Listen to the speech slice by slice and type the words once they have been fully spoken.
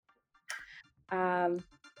Um,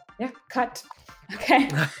 yeah, cut. Okay.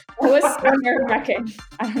 That was so nerve-wracking.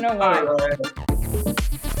 I don't know why.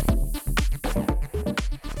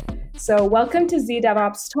 So welcome to Z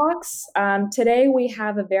DevOps Talks. Today we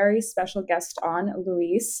have a very special guest on,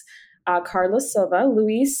 Luis Carlos Silva.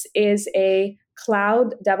 Luis is a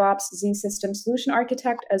cloud DevOps Z System solution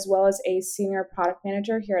architect, as well as a senior product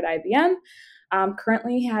manager here at IBM.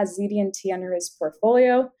 Currently, he has ZD&T under his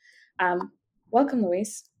portfolio. Welcome,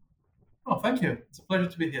 Luis. Oh, thank you. It's a pleasure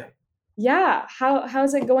to be here. Yeah.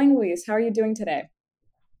 How's it going, Luis? How are you doing today?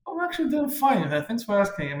 I'm actually doing fine. Thanks for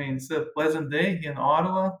asking. I mean, it's a pleasant day here in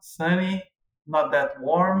Ottawa, sunny, not that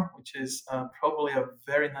warm, which is probably a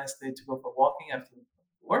very nice day to go for walking after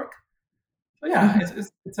work. So yeah,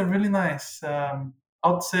 it's a really nice. I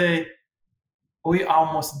would say we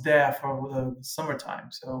almost there for the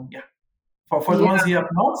summertime. So yeah, for the ones here up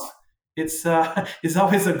north, it's it's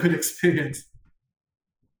always a good experience.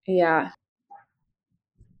 Yeah.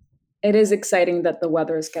 It is exciting that the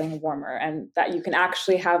weather is getting warmer and that you can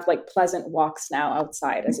actually have like pleasant walks now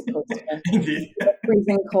outside as opposed to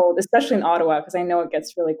freezing cold, especially in Ottawa, because I know it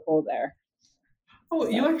gets really cold there. Oh,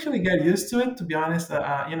 you actually get used to it, to be honest.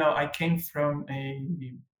 I came from a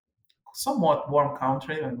somewhat warm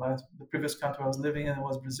country. The previous country I was living in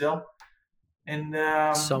was Brazil. And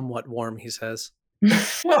somewhat warm, he says.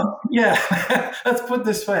 Well, yeah, let's put it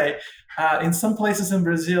this way. In some places in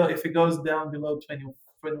Brazil, if it goes down below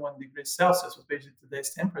 21 degrees Celsius, which is basically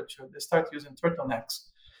today's temperature, they start using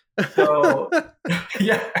turtlenecks. So,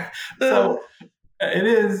 yeah. So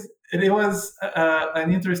it was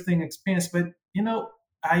an interesting experience. But,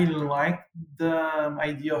 I like the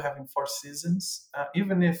idea of having 4 seasons,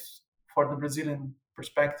 even if for the Brazilian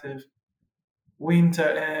perspective, winter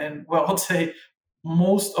and, well, I'd say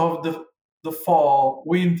most of the fall,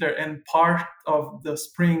 winter, and part of the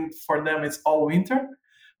spring, for them, it's all winter.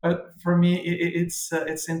 But for me, it's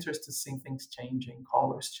interesting seeing things changing,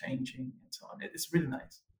 colors changing, and so on. It's really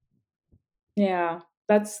nice. Yeah,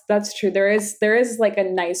 that's true. There is like a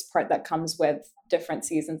nice part that comes with different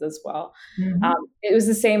seasons as well. Mm-hmm. It was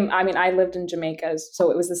the same. I mean, I lived in Jamaica, so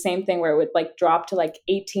it was the same thing where it would like drop to like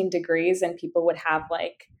 18 degrees and people would have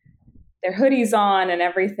like their hoodies on and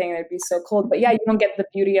everything. It'd be so cold. But yeah, you don't get the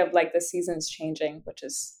beauty of like the seasons changing, which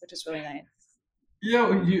is really nice.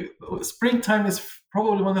 Yeah, springtime is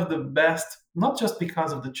probably one of the best, not just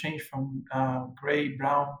because of the change from gray,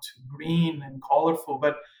 brown to green and colorful,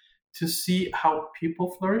 but to see how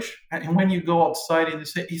people flourish. And when you go outside and you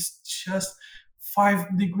say, it's just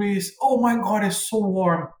 5 degrees, oh my God, it's so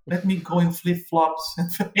warm. Let me go in flip-flops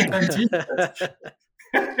and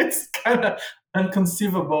it's kind of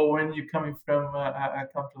inconceivable when you're coming from a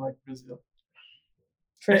country like Brazil.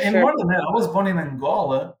 And more than that, I was born in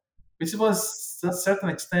Angola, which was to a certain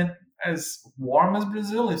extent as warm as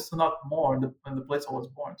Brazil, if not more, in the place I was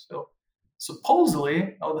born. So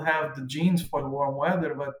supposedly I would have the genes for the warm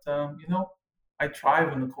weather, but I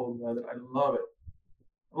thrive in the cold weather. I love it.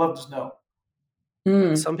 I love the snow.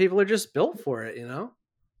 Some people are just built for it,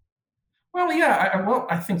 Well, yeah,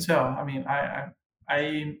 I think so. I mean,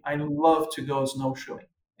 I love to go snowshoeing.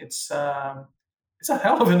 It's a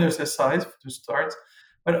hell of an exercise to start,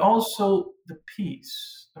 but also the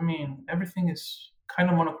peace. I mean, everything is kind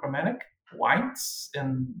of monochromatic, whites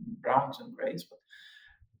and browns and grays, but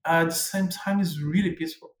at the same time, it's really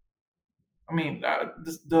peaceful. I mean,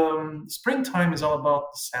 the springtime is all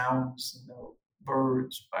about the sounds,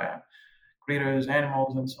 birds, critters,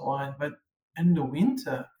 animals, and so on. But in the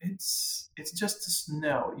winter, it's just the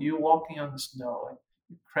snow. You're walking on the snow, like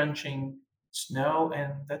crunching snow,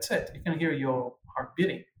 and that's it. You can hear your heart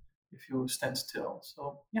beating if you stand still.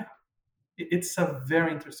 So yeah, it's a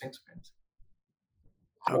very interesting experience.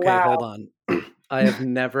 Okay, hold on.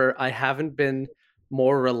 I haven't been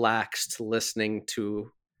more relaxed listening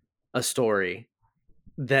to a story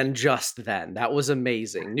than just then. That was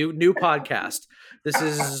amazing. New podcast. This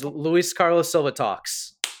is Luis Carlos Silva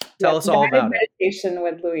Talks. Tell us all about meditation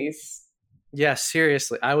with Luis. Yeah,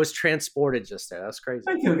 seriously. I was transported just there. That's crazy.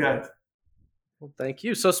 Thank you, guys. Well, thank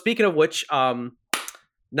you. So speaking of which,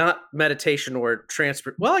 not meditation or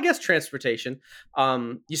I guess transportation.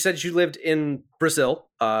 You said you lived in Brazil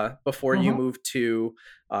before you moved to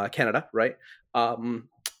Canada, right?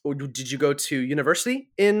 Did you go to university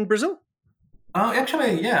in Brazil?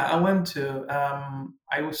 Actually, yeah, I went to.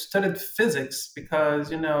 I studied physics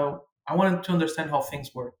because I wanted to understand how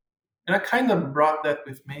things work, and I kind of brought that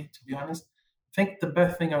with me. To be honest, I think the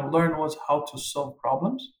best thing I learned was how to solve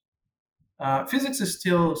problems. Physics is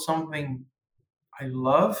still something I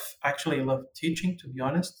love. Actually, I love teaching, to be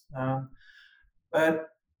honest. But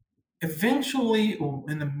eventually,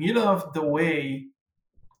 in the middle of the way,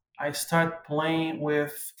 I started playing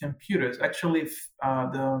with computers. Actually,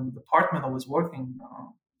 the department I was working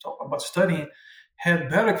about studying had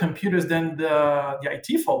better computers than the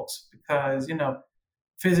IT folks because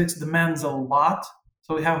physics demands a lot.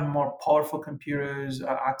 So we have more powerful computers,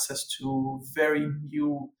 access to very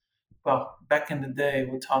new. Well, back in the day,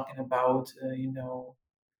 we're talking about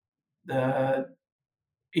the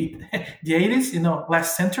the 80s,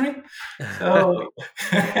 last century. So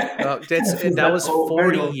Well, that was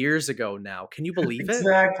 40 years ago now. Can you believe it?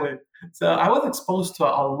 Exactly. So I was exposed to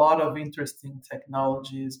a lot of interesting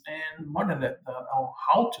technologies, and more than that,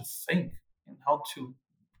 how to think and how to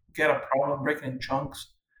get a problem, break it in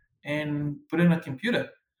chunks, and put it in a computer.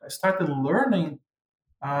 I started learning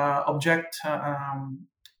objects.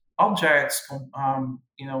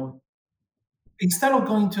 Instead of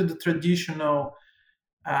going to the traditional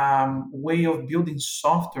way of building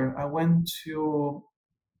software, I went to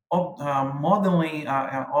modeling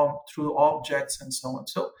through objects and so on.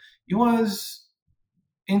 So it was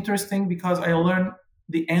interesting because I learned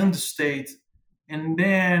the end state, and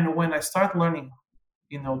then when I start learning,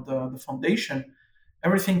 the foundation,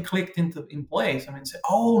 everything clicked in place. I mean, say,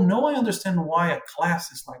 oh, no, I understand why a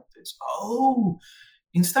class is like this. Oh,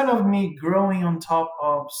 instead of me growing on top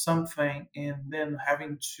of something and then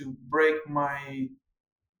having to break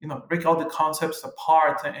all the concepts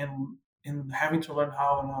apart and having to learn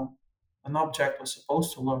how an object was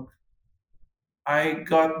supposed to look, I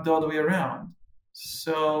got the other way around.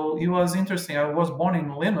 So it was interesting. I was born in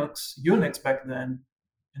Unix back then,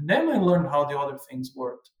 and then I learned how the other things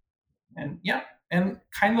worked. And yeah, and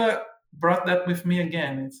kind of brought that with me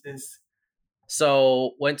again. It's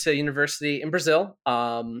So went to university in Brazil,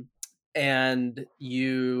 and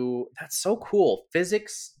that's so cool.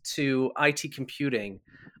 Physics to IT computing,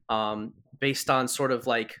 based on sort of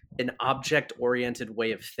like an object-oriented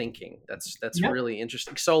way of thinking. That's really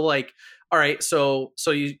interesting. So like, all right, so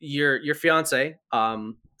your fiance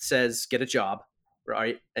says get a job,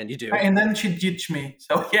 right? And you do. And then she ditched me.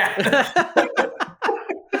 So yeah.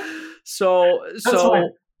 So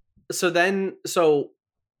then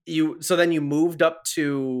you moved up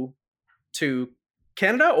to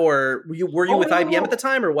Canada, or were you with IBM at the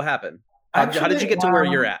time, or what happened? How did you get to where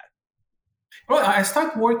you're at? Well, I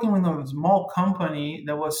started working with a small company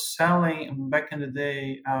that was selling back in the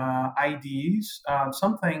day IDs,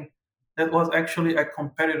 something that was actually a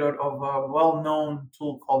competitor of a well-known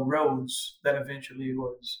tool called ROSE that eventually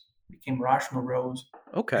became Rational ROSE.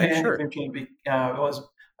 Okay, and sure. Eventually was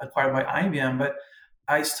acquired by IBM. But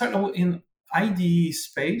I started in IDE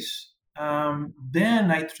space.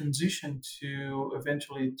 Then I transitioned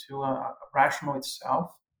eventually to Rational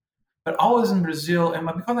itself. But I was in Brazil, and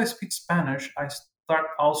because I speak Spanish, I start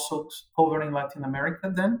also covering Latin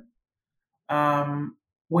America then.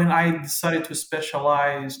 When I decided to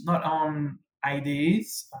specialize not on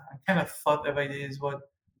IDEs, I kind of thought of IDEs were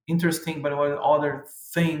interesting, but what other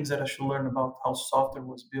things that I should learn about how software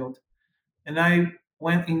was built. And I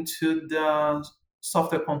went into the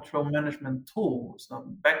software control management tools.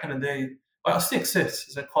 Back in the day, well, it still exists.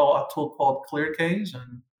 It's a tool called ClearCase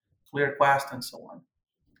and ClearQuest and so on.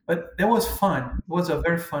 But that was fun. It was a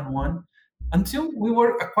very fun one until we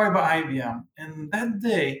were acquired by IBM. And that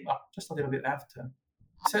day, just a little bit after,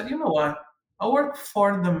 I said, you know what? I work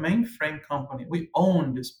for the mainframe company. We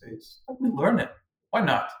own this space. Let me learn it. Why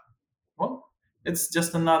not? Well, it's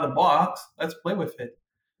just another box. Let's play with it.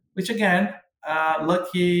 Which again,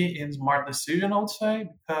 lucky and smart decision, I would say,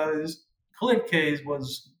 because ClearCase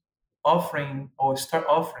was offering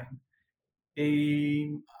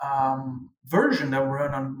a version that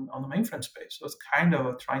ran on the mainframe space. So it's kind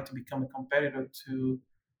of trying to become a competitor to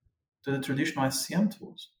the traditional SCM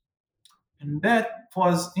tools. And that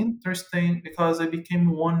was interesting because I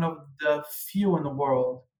became one of the few in the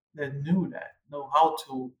world that know how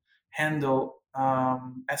to handle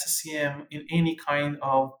SCM in any kind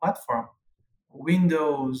of platform,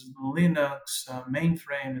 Windows, Linux,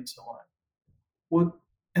 mainframe, and so on.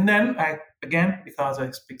 And then because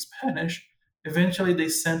I speak Spanish, eventually they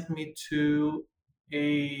sent me to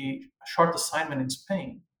a short assignment in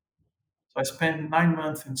Spain. So I spent 9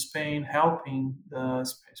 months in Spain helping the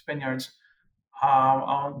Spaniards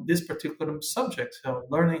on this particular subject, so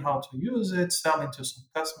learning how to use it, selling to some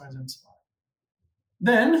customers, and so on.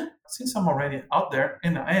 Then, since I'm already out there,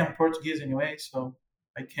 and I am Portuguese anyway, so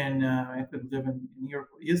I could live in Europe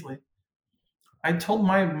easily. I told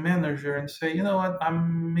my manager and say, you know what, I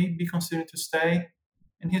may be considering to stay.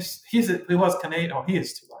 And he was Canadian, or he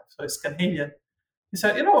is still alive, so he's Canadian. He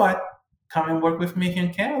said, you know what, come and work with me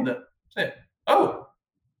in Canada. I said, oh,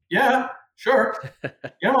 yeah, sure.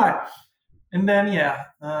 You know what? And then,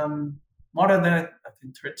 more than that, I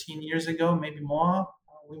think 13 years ago, maybe more,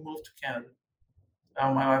 we moved to Canada,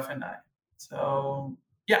 my wife and I. So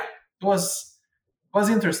yeah, it was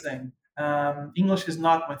interesting. English is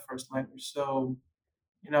not my first language, so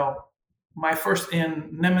you know, my first in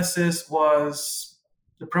nemesis was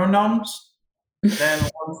the pronouns. Then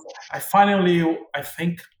once I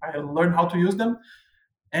think I learned how to use them,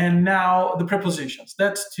 and now the prepositions.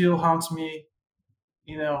 That still haunts me,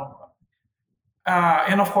 you know.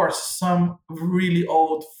 And of course, some really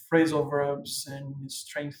old phrasal verbs and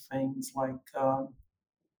strange things like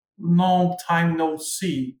long time no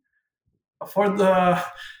see. For the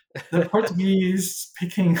Portuguese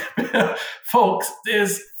speaking folks,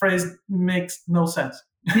 this phrase makes no sense.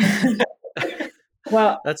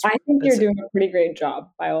 Well, I think you're doing a pretty great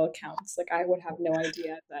job by all accounts. Like, I would have no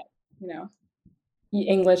idea that,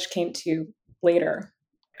 English came to you later.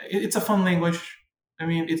 It's a fun language. I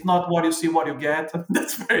mean, it's not what you see, what you get.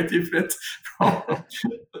 That's very different from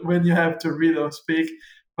when you have to read or speak.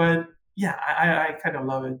 But yeah, I kind of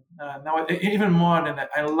love it. Now, even more than that,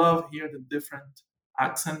 I love hearing the different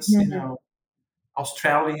accents,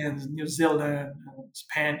 Australians, New Zealand,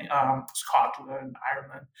 Spain, Scotland,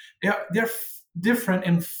 Ireland. They're different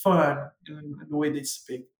and fun in the way they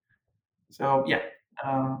speak. So yeah,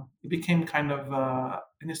 it became kind of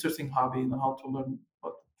an interesting hobby, how to learn how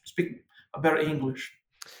to speak a better English.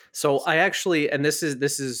 So I actually, and this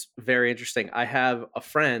is very interesting. I have a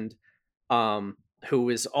friend who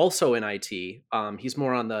is also in IT. He's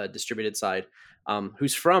more on the distributed side,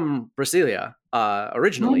 who's from Brasilia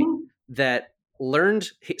originally, that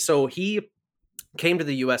learned. So he came to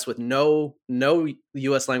the US with no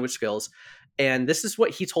US language skills. And this is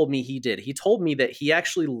what he told me he did. He told me that he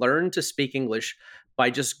actually learned to speak English by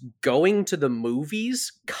just going to the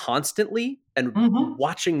movies constantly and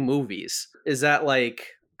watching movies. Is that like...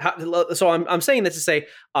 So I'm saying this to say,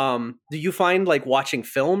 do you find like watching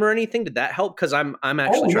film or anything, did that help? Because I'm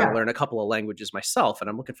actually trying to learn a couple of languages myself, and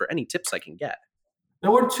I'm looking for any tips I can get.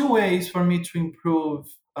 There were two ways for me to improve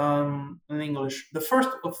in English. The first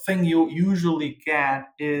thing you usually get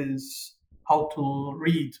is how to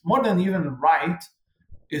read, more than even write,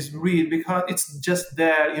 is read, because it's just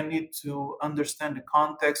there. You need to understand the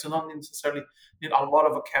context. You don't necessarily need a lot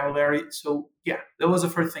of vocabulary. So yeah, that was the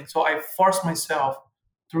first thing. So I forced myself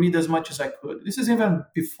to read as much as I could. This is even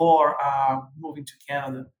before moving to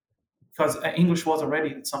Canada, because English was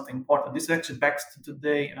already something important. This is actually back to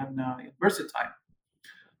today and university time.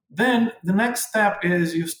 Then the next step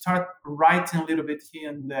is you start writing a little bit here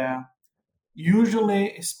and there.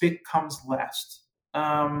 Usually speak comes last.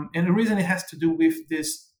 And the reason it has to do with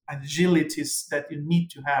these agilities that you need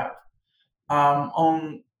to have.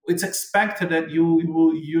 It's expected that you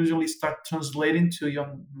will usually start translating to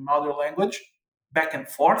your mother language back and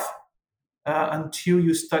forth until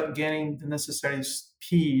you start getting the necessary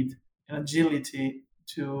speed and agility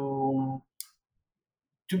to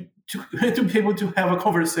be able to have a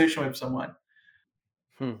conversation with someone.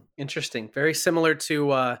 Interesting. Very similar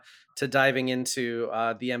to diving into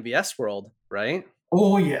the MBS world, right?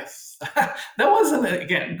 Oh yes, that was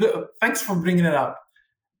again good. Thanks for bringing it up.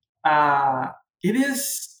 It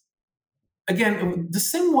is again the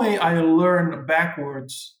same way I learned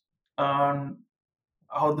backwards on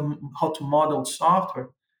how to model software.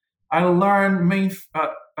 I learned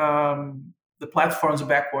the platforms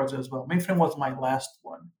backwards as well. Mainframe was my last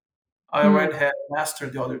one. I already had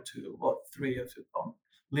mastered the other two, well, three if you call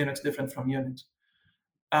Linux different from Unix.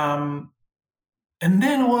 And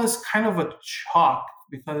then it was kind of a shock,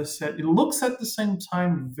 because it looks at the same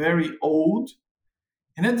time very old.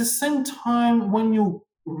 And at the same time, when you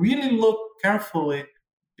really look carefully,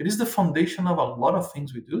 it is the foundation of a lot of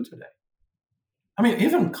things we do today. I mean,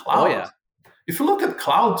 even cloud. Oh, yeah. If you look at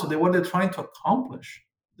cloud today, what they're trying to accomplish,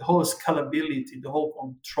 the whole scalability, the whole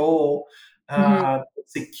control,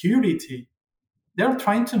 security, they're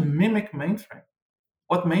trying to mimic mainframe.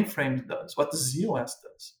 What mainframe does, what ZOS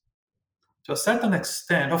does. To a certain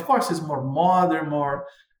extent, of course, it's more modern, more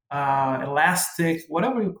elastic,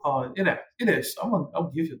 whatever you call it. It is.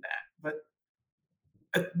 I'll give you that. But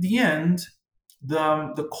at the end,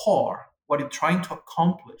 the core, what you're trying to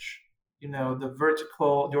accomplish, the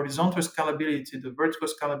horizontal scalability, the vertical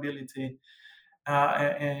scalability,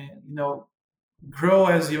 and grow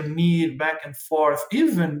as you need back and forth.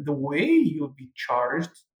 Even the way you'll be charged,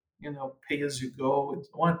 pay as you go and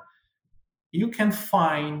so on. You can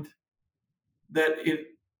find that it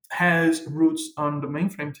has roots on the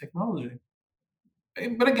mainframe technology.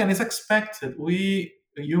 But again, it's expected. We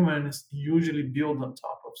humans usually build on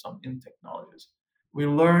top of some in technologies. We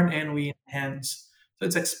learn and we enhance. So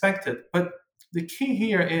it's expected. But the key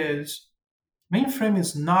here is Mainframe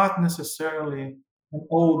is not necessarily an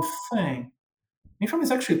old thing. Mainframe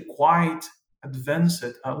is actually quite advanced.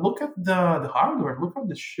 Look at the hardware, look at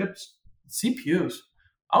the chips, CPUs.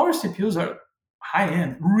 Our CPUs are high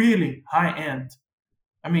end, really high end.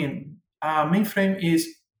 I mean, mainframe is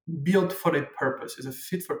built for a purpose, is a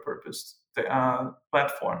fit for purpose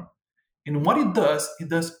platform. And what it does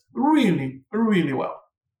really, really well.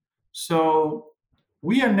 So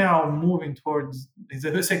we are now moving towards, as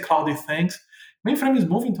I say, cloudy things. Mainframe is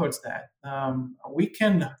moving towards that. We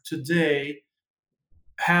can today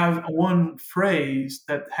have one phrase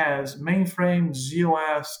that has mainframe,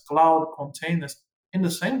 ZOS, cloud containers in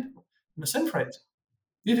the same phrase.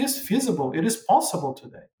 It is feasible. It is possible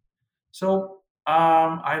today. So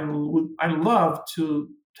I love to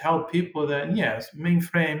tell people that yes,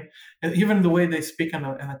 mainframe, even the way they speak in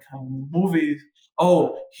a kind of movie.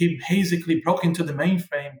 Oh, he basically broke into the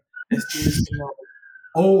mainframe. Is this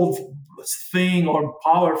old thing or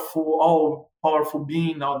powerful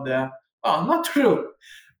being out there? Well, not true,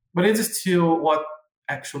 but it is still what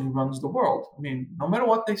actually runs the world. I mean, no matter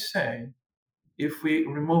what they say, if we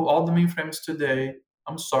remove all the mainframes today,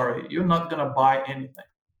 I'm sorry, you're not gonna buy anything.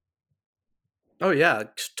 Oh yeah,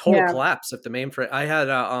 total collapse if the mainframe.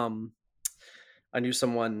 I knew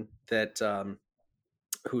someone that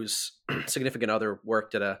whose significant other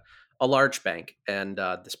worked at a large bank, and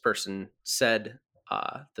this person said,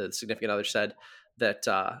 the significant other said that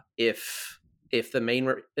if the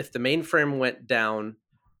mainframe went down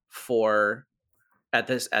for at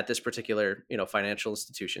this particular financial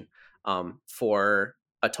institution for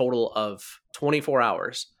a total of 24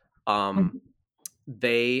 hours,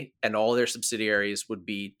 they and all their subsidiaries would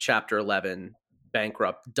be Chapter 11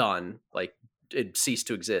 bankrupt, done, like it ceased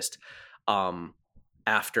to exist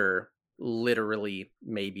after literally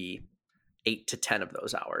maybe 8 to 10 of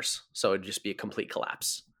those hours. So it'd just be a complete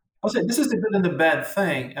collapse. I'll say this is the good and the bad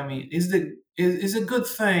thing. I mean, is a good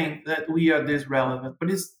thing that we are this relevant, but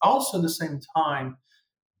it's also at the same time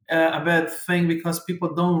a bad thing because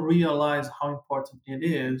people don't realize how important it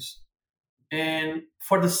is. And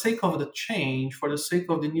for the sake of the change, for the sake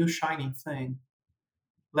of the new shining thing,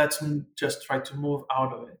 let's just try to move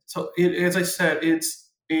out of it. So, as I said, it's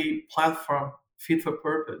a platform fit for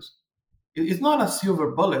purpose. It's not a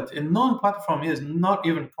silver bullet, and non-platform is not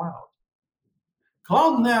even cloud.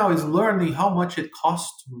 Cloud now is learning how much it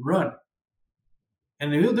costs to run.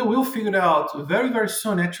 And we'll figure it out very, very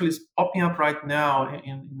soon. Actually, it's popping up right now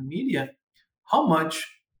in the media how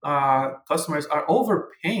much customers are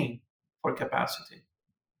overpaying for capacity.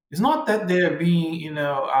 It's not that they're being,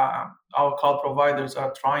 our cloud providers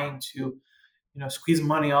are trying to, squeeze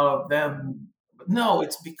money out of them. But no,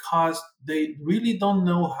 it's because they really don't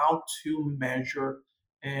know how to measure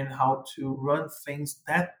and how to run things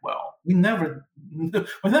that well. We never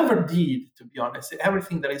did, to be honest.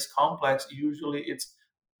 Everything that is complex, usually it's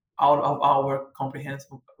out of our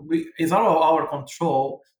comprehensive, it's out of our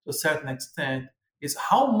control to a certain extent. Is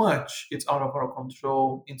how much it's out of our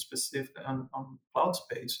control in specific on cloud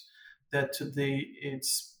space that today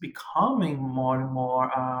it's becoming more and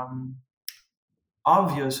more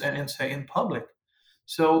obvious and say in public.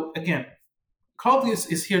 So again, cloud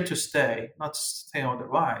is here to stay, not stay on the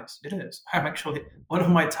rise. It is. I'm actually one of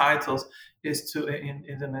my titles is to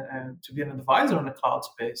be an advisor in the cloud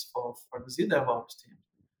space for the ZDevOps team.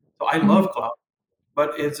 So I love cloud,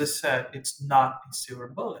 but as I said, it's not a silver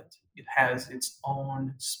bullet. It has its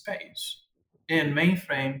own space, and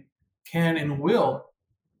mainframe can and will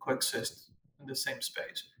coexist in the same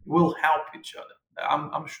space. Will help each other.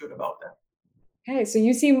 I'm sure about that. Okay, so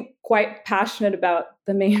you seem quite passionate about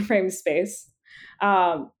the mainframe space.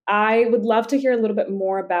 I would love to hear a little bit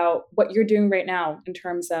more about what you're doing right now in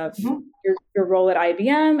terms of your role at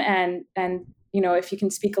IBM, and if you can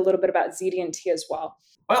speak a little bit about ZD&T as well.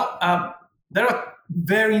 Well, there are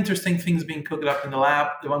very interesting things being cooked up in the lab.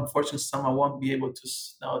 Unfortunately, some I won't be able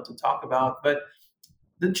to talk about. But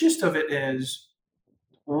the gist of it is,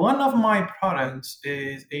 one of my products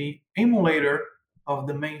is a emulator of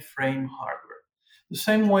the mainframe hardware. The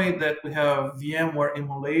same way that we have VMware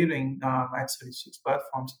emulating x86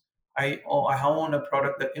 platforms, I own a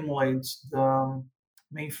product that emulates the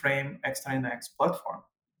mainframe X99X platform.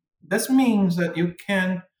 This means that you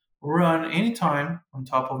can run anytime on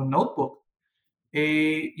top of a notebook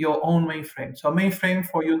your own mainframe. So a mainframe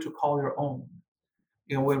for you to call your own.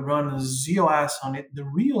 We run a ZOS on it, the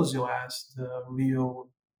real ZOS, the real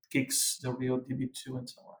GIGS, the real DB2, and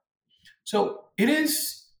so on. So it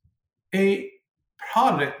is a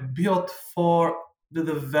product built for the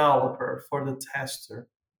developer, for the tester.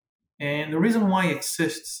 And the reason why it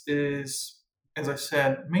exists is, as I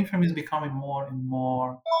said, mainframe is becoming more and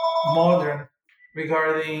more modern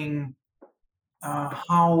regarding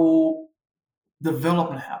how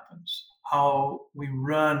development happens, how we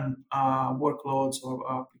run workloads or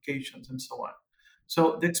applications, and so on.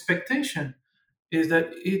 So the expectation is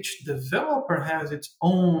that each developer has its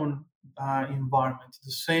own environment,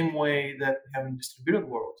 the same way that we have in distributed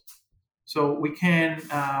world. So we can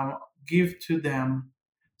give to them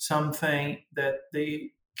something that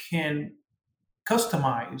they can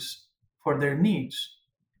customize for their needs.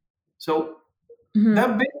 So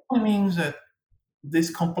that basically means that this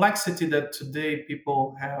complexity that today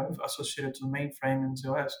people have associated to mainframe and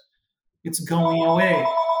ZOS, it's going away.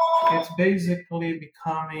 It's basically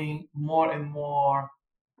becoming more and more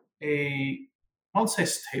a, I won't say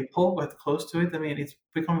staple, but close to it. I mean, it's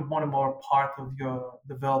becoming more and more part of your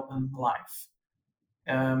development life.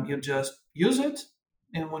 You just use it,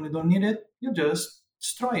 and when you don't need it, you just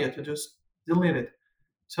destroy it, you just delete it.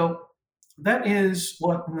 So that is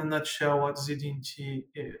what, in a nutshell, what ZDNT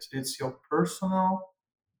is. It's your personal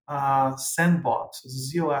sandbox,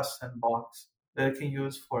 ZOS sandbox that you can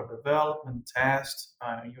use for development, test,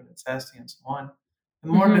 unit testing, and so on.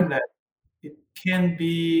 And more than that, it can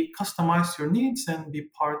be customized to your needs and be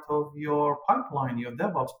part of your pipeline, your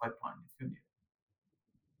DevOps pipeline, if you need it.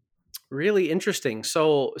 Really interesting.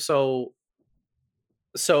 So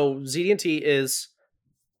ZDNT is,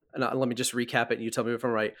 and let me just recap it. And you tell me if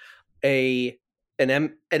I'm right. An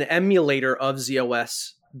emulator of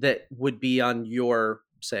ZOS that would be on your,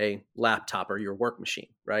 say, laptop or your work machine,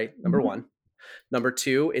 right? Number one. Number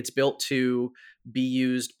two, it's built to be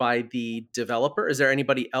used by the developer. Is there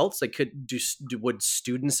anybody else that could would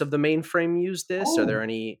students of the mainframe use this? Are there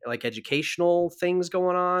any like educational things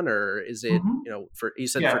going on, or is it, for, you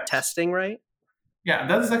said for testing, right? Yeah,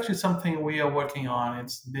 that is actually something we are working on.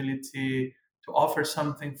 It's the ability to offer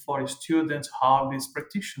something for students, hobbies,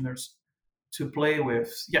 practitioners to play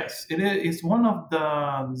with. Yes, it is. It's one of the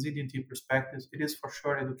ZDNT perspectives. It is for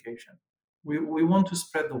sure education. We want to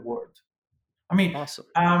spread the word. I mean, awesome.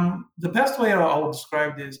 The best way I would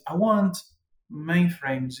describe this, I want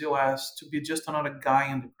mainframe ZOS to be just another guy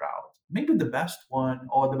in the crowd. Maybe the best one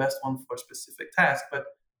or the best one for a specific task, but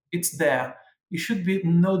it's there. It should be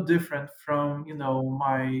no different from,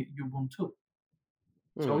 my Ubuntu.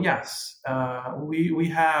 So yes, we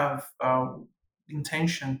have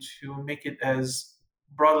intention to make it as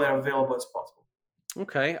broadly available as possible.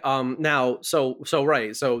 Okay. Now, so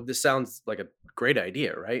right. So this sounds like a great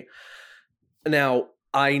idea, right? Now,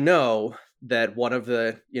 I know that one of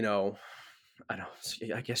the,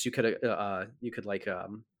 I guess you could like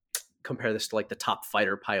compare this to like the top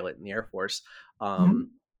fighter pilot in the Air Force.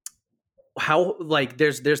 How, like,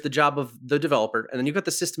 there's the job of the developer, and then you've got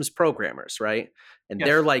the systems programmers, right? And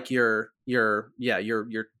they're like your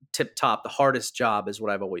tip top, the hardest job is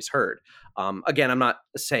what I've always heard. Again, I'm not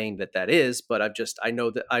saying that is, but I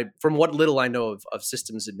know that from what little I know of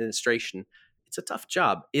systems administration, it's a tough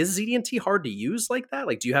job. Is ZDNT hard to use like that?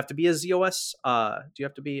 Like, do you have to be a ZOS? Do you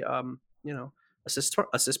have to be,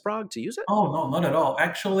 sysprog to use it? Oh, no, not at all.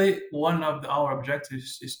 Actually, one of our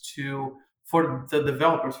objectives is for the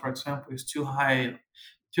developers, for example, is to hide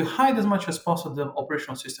as much as possible the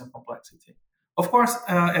operational system complexity. Of course,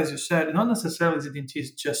 as you said, not necessarily ZDNT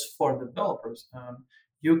is just for developers.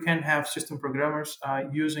 You can have system programmers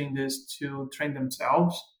using this to train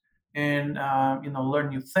themselves and learn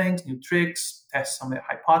new things, new tricks, test some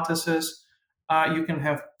hypotheses. You can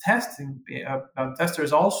have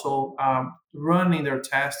testers also running their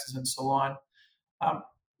tests and so on.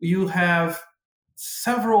 You have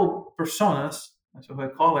several personas, that's what I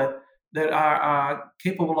call it, that are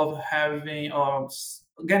capable of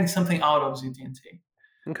getting something out of ZDNT.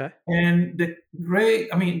 Okay. And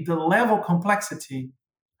the level of complexity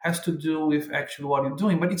has to do with actually what you're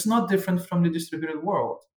doing, but it's not different from the distributed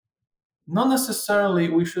world. Not necessarily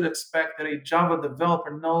we should expect that a Java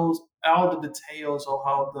developer knows all the details of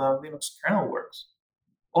how the Linux kernel works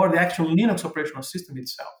or the actual Linux operational system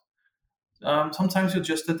itself. Sometimes you're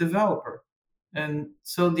just a developer. And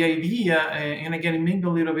so the idea, and again, maybe a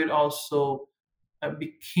little bit also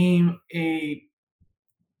became a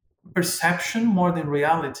perception more than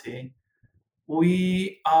reality.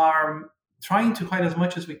 We are trying to hide as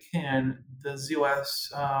much as we can the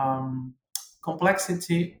ZOS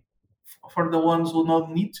complexity for the ones who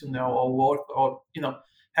don't need to know or work or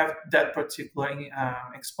have that particular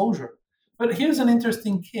exposure. But here's an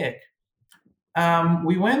interesting kick.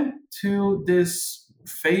 We went to this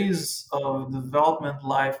phase of development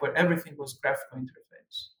life where everything was graphical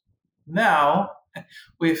interface. Now,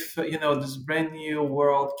 with this brand new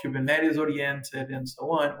world, Kubernetes oriented and so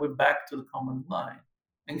on, we're back to the command line.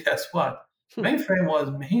 And guess what? Mainframe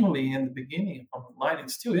was mainly in the beginning a command line. It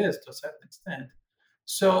still is to a certain extent.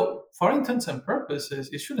 So for intents and purposes,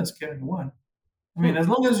 it shouldn't scare anyone. I mean, as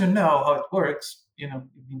long as you know how it works, you've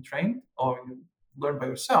been trained or you learn by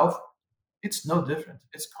yourself, it's no different.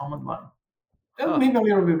 It's command line. And maybe a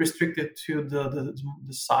little bit restricted to the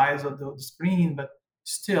size of the screen, but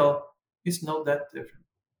still, it's not that different.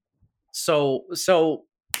 So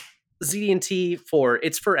ZD&T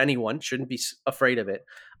it's for anyone. Shouldn't be afraid of it.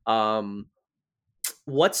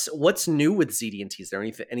 What's new with ZD&T? Is there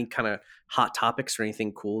any kind of hot topics or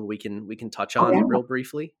anything cool we can touch on real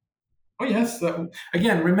briefly? Oh yes.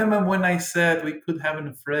 Again, remember when I said we could have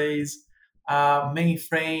a phrase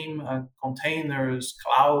mainframe, containers,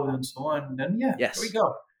 cloud, and so on? Then yes. Here we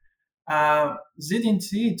go.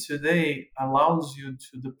 ZD&T today allows you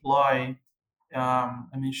to deploy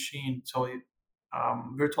a machine, so it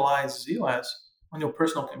virtualized ZOS on your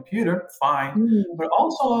personal computer, fine, but it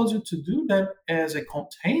also allows you to do that as a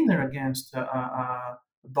container against a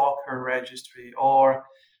Docker registry or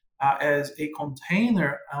as a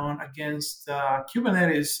container against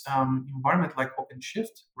Kubernetes environment like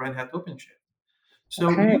OpenShift, Red Hat OpenShift. So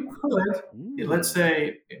you could, let's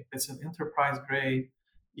say, if it's an enterprise grade,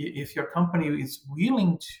 if your company is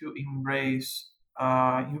willing to embrace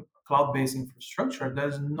cloud-based infrastructure,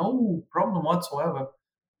 there's no problem whatsoever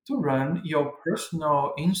to run your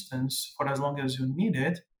personal instance for as long as you need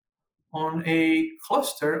it on a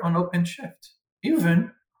cluster on OpenShift,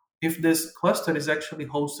 even if this cluster is actually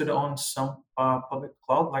hosted on some public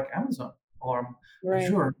cloud like Amazon or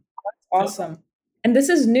Azure. That's awesome. And this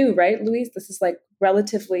is new, right, Luis? This is like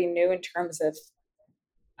relatively new in terms of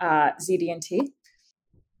ZD&T.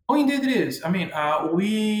 Oh, indeed it is. I mean,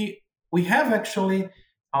 we have actually,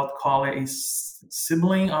 I would call it a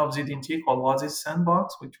sibling of ZD&T called Lozi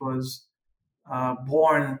Sandbox, which was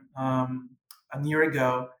born a year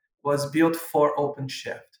ago, was built for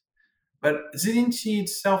OpenShift. But ZD&T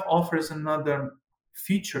itself offers another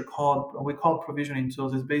feature we call provisioning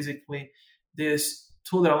tools. It's basically this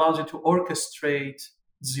tool that allows you to orchestrate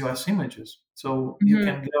ZOS images. So you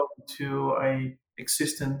can go to a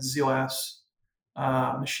existing ZOS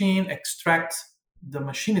machine, extract the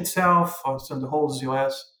machine itself, or so the whole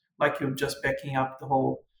ZOS, like you're just backing up the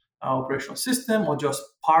whole operational system, or just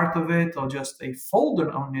part of it, or just a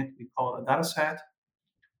folder on it. We call it a dataset.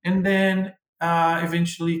 And then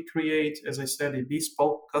eventually create, as I said, a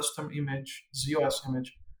bespoke custom image, ZOS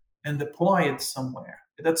image, and deploy it somewhere.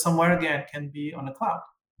 That somewhere, again, can be on the cloud.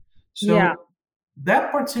 So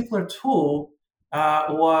that particular tool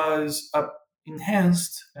was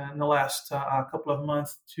enhanced in the last couple of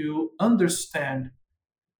months to understand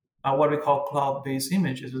what we call cloud-based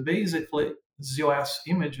images. It's basically ZOS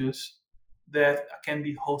images that can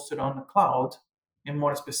be hosted on the cloud, and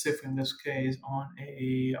more specific in this case on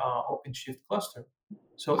a OpenShift cluster.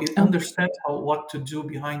 So it understands what to do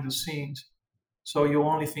behind the scenes. So the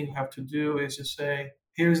only thing you have to do is just say,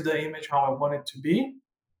 here's the image how I want it to be,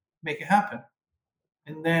 make it happen.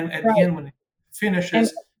 And then at the end, when it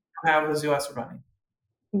finishes, you have the ZOS running.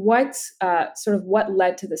 What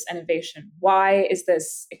led to this innovation? Why is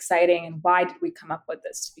this exciting, and why did we come up with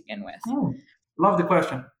this to begin with? Love the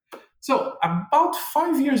question. So about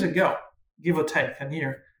 5 years ago, give or take a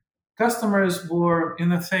year, customers were, in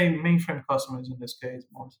the same mainframe customers in this case,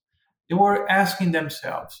 most, they were asking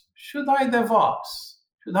themselves, should I DevOps?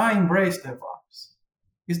 Should I embrace DevOps?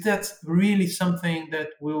 Is that really something that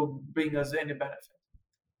will bring us any benefit?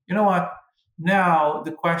 You know what? Now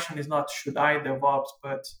the question is not should I DevOps,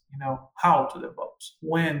 but how to DevOps,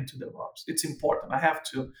 when to DevOps. It's important. I have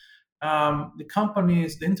to. The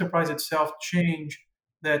companies, the enterprise itself, change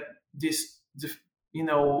that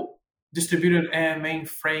distributed and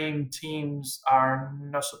mainframe teams are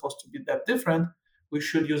not supposed to be that different. We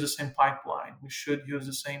should use the same pipeline. We should use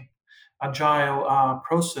the same agile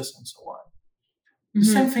process and so on. The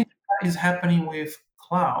same thing is happening with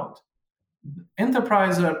cloud.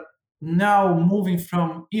 Enterprises are now moving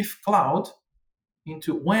from if cloud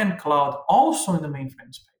into when cloud, also in the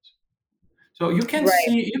mainframe space. So you can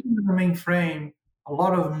see even in the mainframe a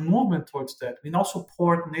lot of movement towards that. We now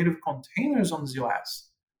support native containers on ZOS.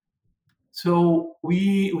 So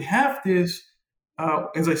we have this,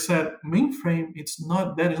 as I said, mainframe.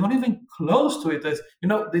 That is not even close to it. As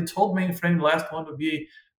they told mainframe last one to be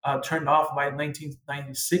turned off by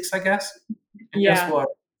 1996, I guess. And guess what?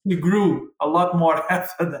 We grew a lot more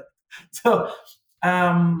after that. So,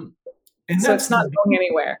 so it's not going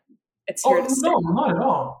anywhere. It's here to stay. No, not at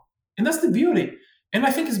all. And that's the beauty. And I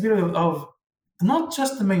think it's the beauty of not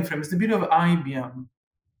just the mainframe, it's the beauty of IBM.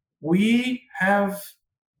 We have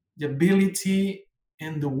the ability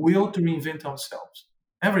and the will to reinvent ourselves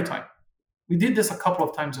every time. We did this a couple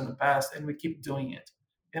of times in the past, and we keep doing it.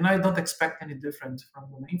 and I don't expect any different from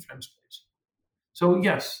the mainframe space. So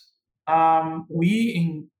yes,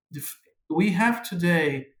 we have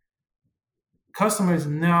today customers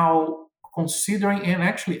now considering and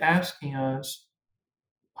actually asking us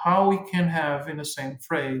how we can have in the same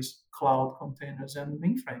phrase cloud, containers, and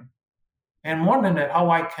mainframe. And more than that, how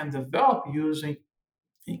I can develop using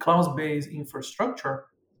a cloud-based infrastructure,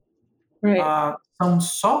 Right. some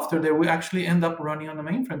software that will actually end up running on the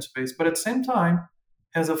mainframe space, but at the same time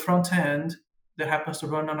has a front end that happens to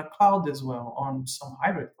run on a cloud as well, on some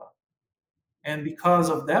hybrid cloud. And because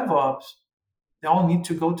of DevOps, they all need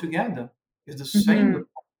to go together. It's the same.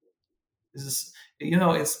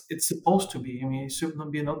 Mm-hmm. It's supposed to be. I mean, it should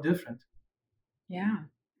not be no different. Yeah.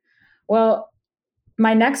 Well,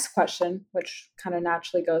 my next question, which kind of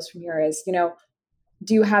naturally goes from here, is,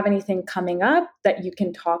 do you have anything coming up that you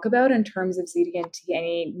can talk about in terms of ZDNT?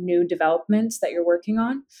 Any new developments that you're working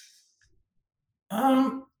on?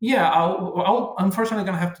 Yeah, I'll unfortunately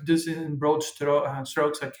going to have to do this in broad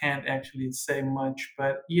strokes. I can't actually say much,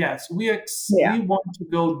 but yes, we want to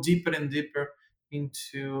go deeper and deeper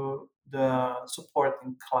into the support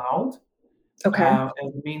in cloud. Okay. As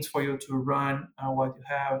a means for you to run what you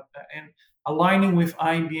have, and aligning with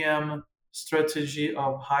IBM strategy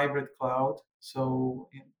of hybrid cloud. So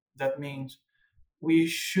that means we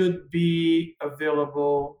should be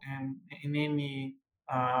available in any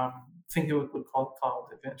thing you could call cloud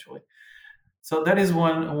eventually. So that is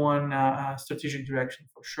one strategic direction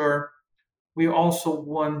for sure. We also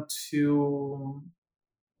want to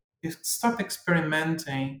start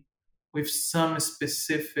experimenting with some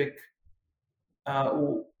specific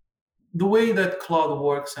the way that cloud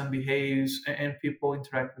works and behaves and people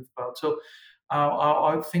interact with cloud. So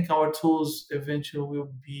I think our tools eventually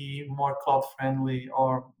will be more cloud friendly,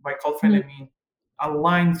 or by cloud friendly, I mean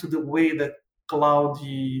aligned to the way that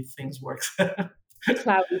cloudy things work.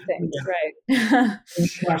 Cloudy things,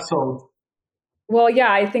 right. So, well,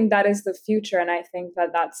 yeah, I think that is the future. And I think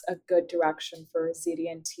that that's a good direction for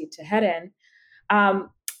ZDNT to head in.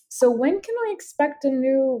 So when can we expect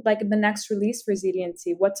the next release for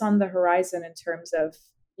ZDNT? What's on the horizon in terms of,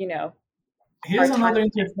 Here's another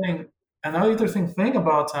interesting thing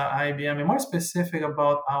about IBM, and more specific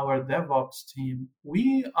about our DevOps team.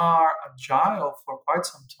 We are agile for quite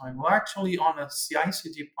some time. We're actually on a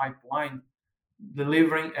CI/CD pipeline,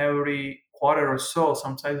 delivering every quarter or so,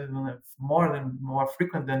 sometimes even more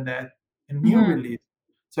frequent than that, a new release.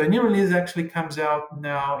 So a new release actually comes out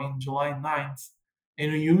now in July 9th.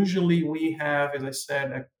 And usually we have, as I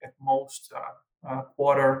said, at most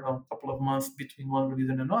quarter, a couple of months between one release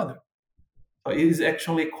and another. So it is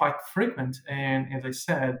actually quite frequent. And as I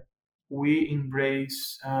said, we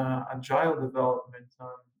embrace agile development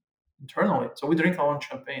internally. So we drink our own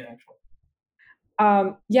champagne, actually.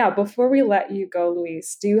 Before we let you go,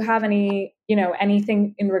 Luis, do you have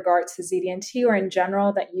anything in regards to ZDNT or in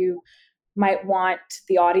general that you might want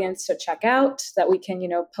the audience to check out that we can,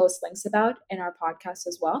 post links about in our podcast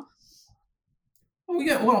as well? Oh,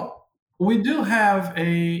 yeah. Well, we do have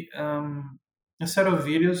a set of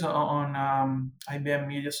videos on IBM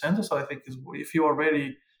Media Center. So I think if you're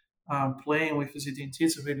already playing with ZDNT,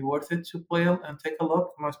 it's really worth it to play and take a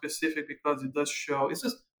look. More specific, because it does show, it's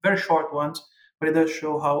just very short ones, but it does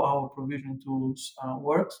show how our provisioning tools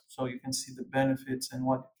works. So you can see the benefits and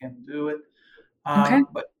what you can do it. Okay.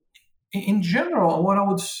 But in general, what I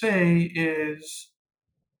would say is,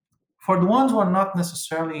 for the ones who are not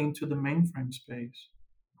necessarily into the mainframe space,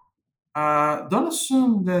 don't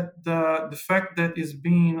assume that the fact that it's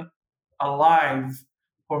been alive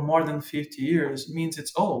for more than 50 years means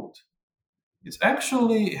it's old. It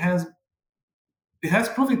actually has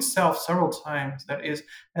proved itself several times that is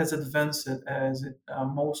as advanced as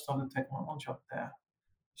most of the technology out there.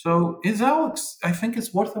 So I think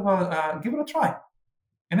it's worth give it a try.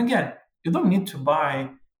 And again, you don't need to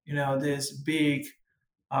buy, this big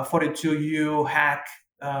 42U hack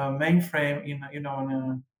mainframe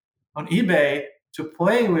on eBay to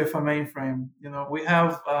play with a mainframe. We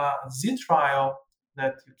have ZTrial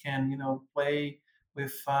that you can, play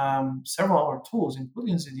with several of our tools,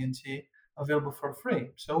 including ZDNT, available for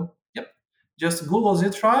free. So, just Google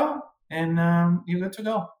ZTrial and you're good to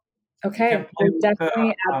go. Okay, we'll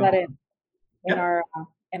definitely add that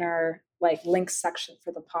in our links section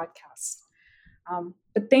for the podcast.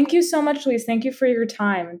 But thank you so much, Luis. Thank you for your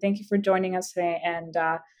time, and thank you for joining us today, and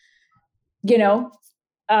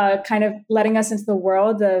kind of letting us into the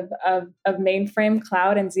world of mainframe,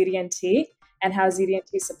 cloud, and ZDNT, and how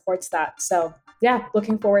ZDNT supports that. So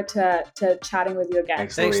looking forward to chatting with you again.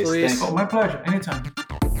 Thanks, Luis. My pleasure. Anytime.